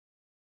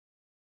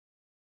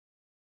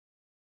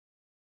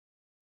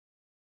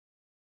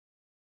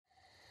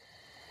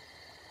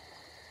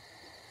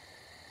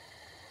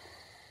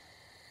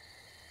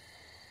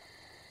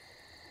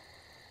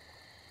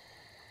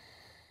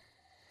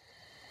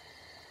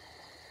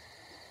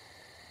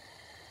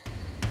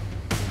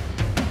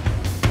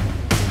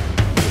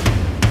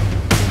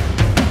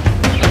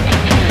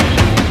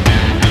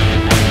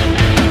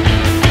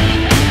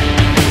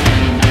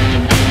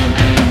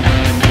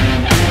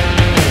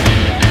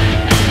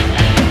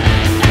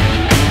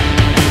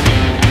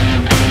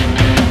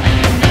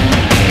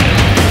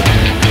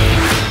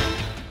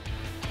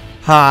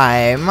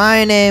Hi,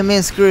 my name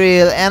is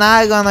Grill and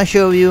I'm gonna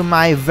show you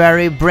my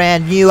very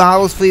brand new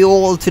house for you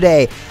all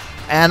today.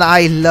 And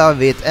I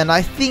love it, and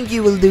I think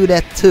you will do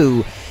that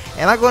too.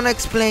 And I'm gonna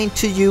explain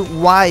to you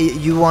why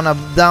you wanna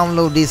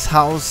download this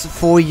house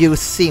for your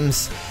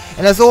Sims.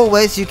 And as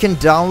always, you can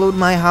download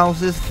my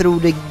houses through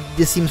the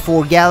Sims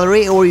 4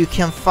 gallery, or you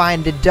can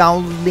find the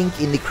download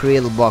link in the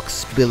Krill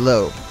box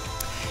below.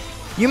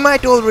 You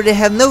might already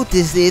have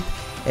noticed it,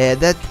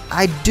 that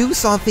I do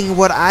something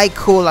what I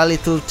call a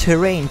little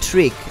terrain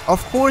trick.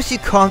 Of course you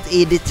can't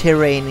edit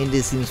terrain in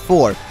the Sims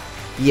 4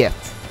 yet,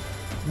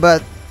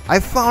 but I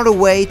found a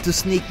way to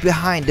sneak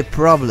behind the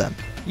problem.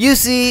 You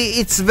see,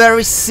 it's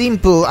very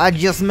simple. I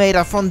just made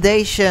a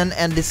foundation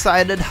and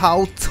decided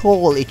how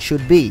tall it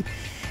should be,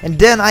 and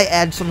then I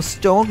add some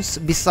stones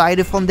beside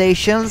the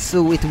foundation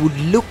so it would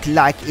look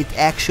like it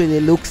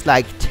actually looks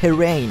like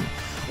terrain,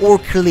 or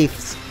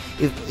cliffs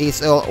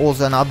is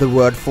also another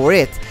word for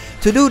it.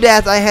 To do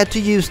that, I had to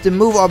use the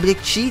move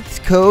object cheat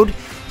code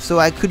so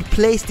I could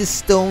place the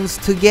stones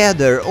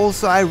together.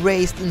 Also, I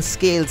raised and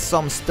scaled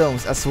some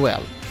stones as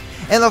well.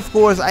 And of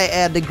course I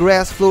add the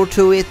grass floor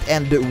to it,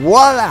 and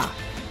voila!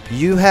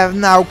 You have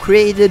now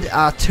created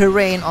a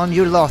terrain on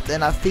your lot,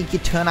 and I think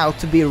it turned out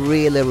to be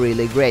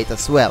really great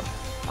as well.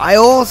 I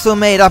also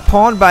made a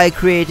pond by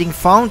creating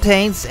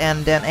fountains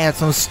and then add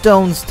some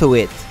stones to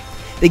it.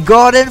 The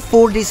garden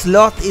for this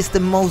lot is the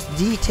most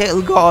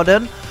detailed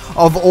garden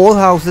of all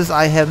houses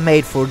I have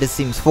made for The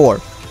Sims 4.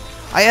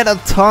 I added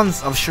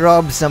tons of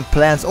shrubs and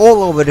plants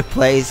all over the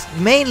place,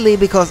 mainly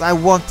because I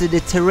wanted the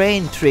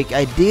terrain trick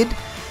I did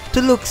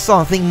to look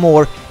something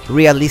more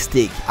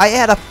realistic. I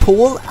add a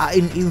pool,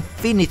 an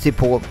infinity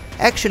pool.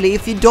 Actually,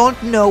 if you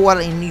don't know what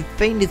an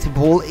infinity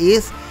pool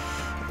is,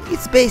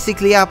 it's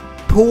basically a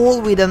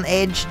pool with an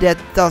edge that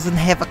doesn't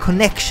have a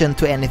connection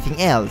to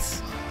anything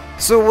else.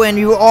 So when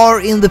you are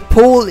in the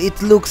pool,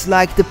 it looks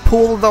like the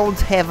pool don't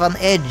have an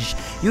edge.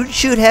 You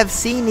should have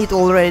seen it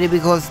already,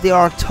 because there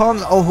are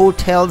tons of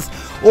hotels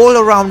all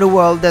around the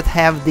world that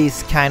have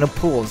these kind of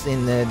pools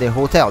in the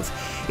hotels.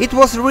 It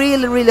was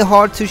really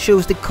hard to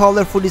choose the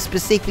color for this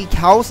specific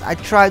house. I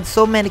tried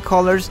so many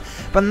colors,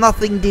 but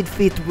nothing did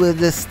fit with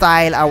the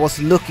style I was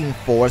looking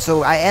for.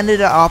 So I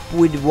ended up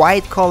with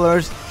white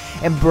colors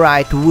and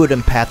bright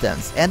wooden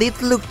patterns, and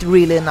it looked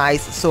really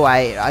nice, so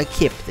I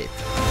kept it.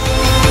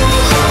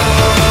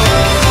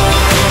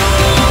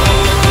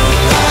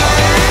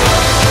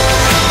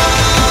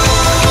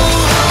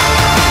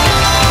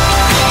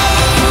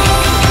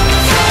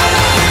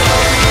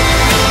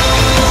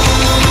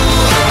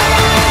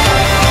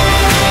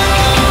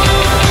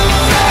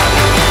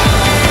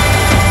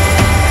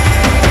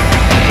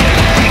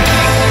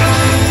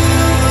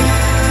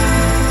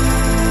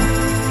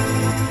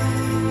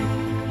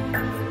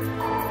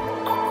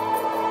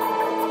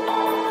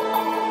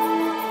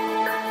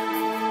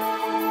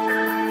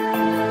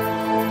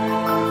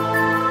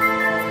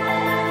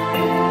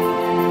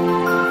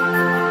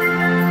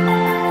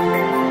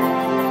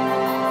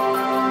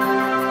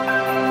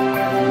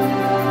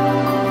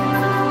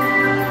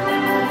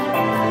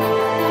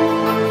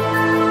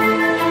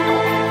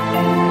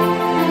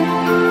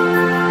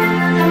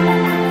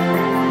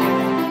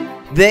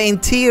 The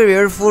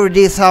interior for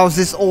this house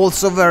is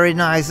also very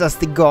nice, as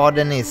the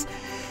garden is.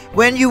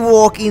 When you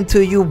walk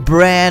into your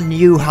brand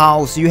new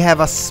house, you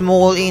have a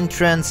small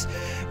entrance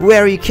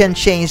where you can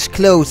change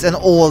clothes and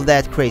all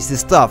that crazy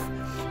stuff.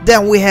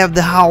 Then we have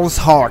the house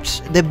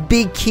heart, the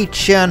big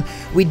kitchen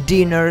with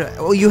dinner.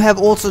 You have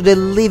also the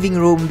living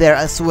room there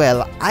as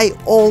well. I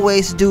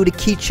always do the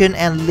kitchen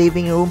and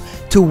living room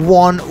to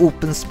one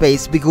open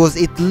space because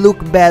it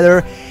looks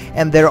better,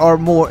 and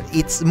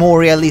it's more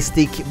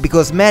realistic,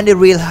 because many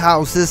real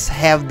houses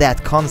have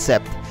that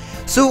concept.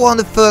 So on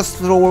the first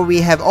floor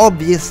we have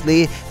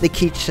obviously the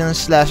kitchen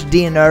slash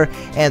dinner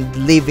and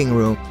living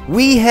room.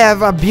 We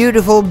have a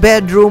beautiful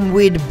bedroom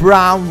with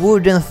brown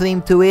wooden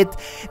theme to it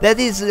that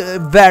is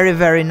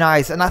very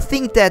nice, and I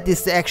think that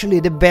is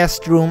actually the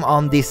best room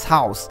on this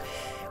house.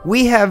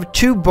 We have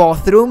 2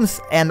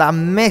 bathrooms and a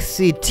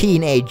messy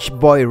teenage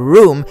boy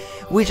room,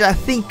 which I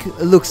think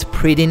looks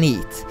pretty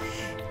neat.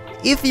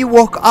 If you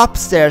walk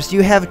upstairs,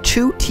 you have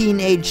 2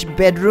 teenage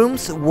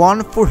bedrooms,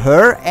 one for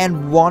her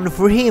and one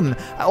for him.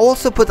 I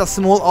also put a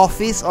small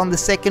office on the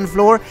second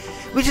floor,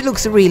 which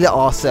looks really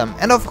awesome.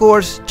 And of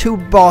course, 2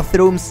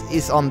 bathrooms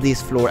is on this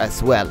floor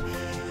as well.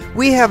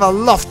 We have a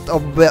lot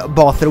of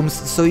bathrooms,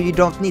 so you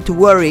don't need to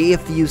worry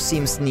if you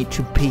Sims need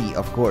to pee,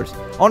 of course.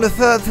 On the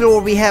third floor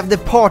we have the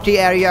party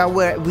area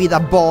with a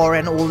bar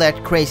and all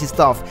that crazy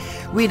stuff,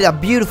 with a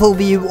beautiful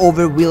view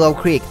over Willow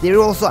Creek. There is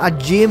also a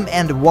gym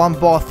and 1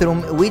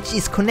 bathroom which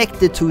is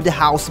connected to the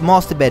house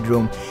master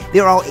bedroom.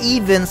 There are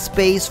even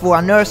space for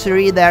a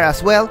nursery there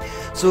as well,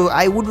 so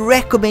I would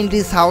recommend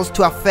this house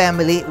to a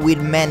family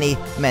with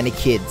many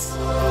kids.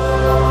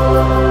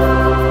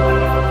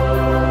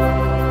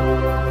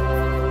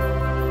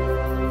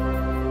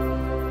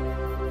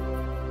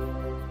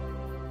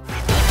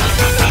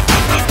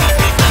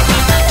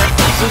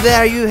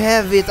 there you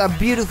have it, a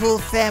beautiful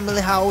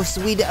family house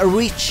with a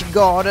rich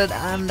garden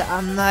and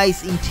a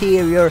nice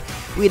interior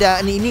with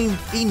an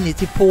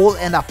infinity pool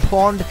and a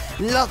pond,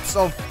 lots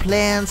of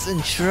plants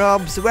and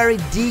shrubs, very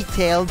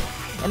detailed.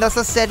 And as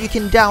I said, you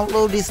can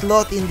download this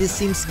lot in the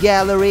Sims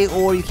gallery,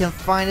 or you can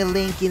find a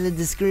link in the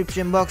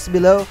description box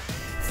below.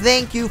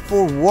 Thank you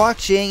for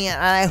watching,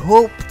 and I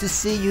hope to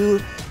see you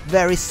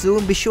very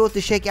soon. Be sure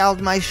to check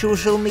out my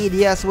social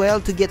media as well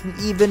to get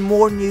even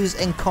more news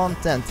and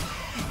content.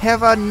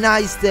 Have a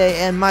nice day,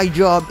 and my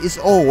job is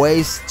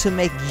always to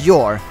make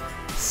your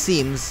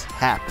Sims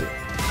happy.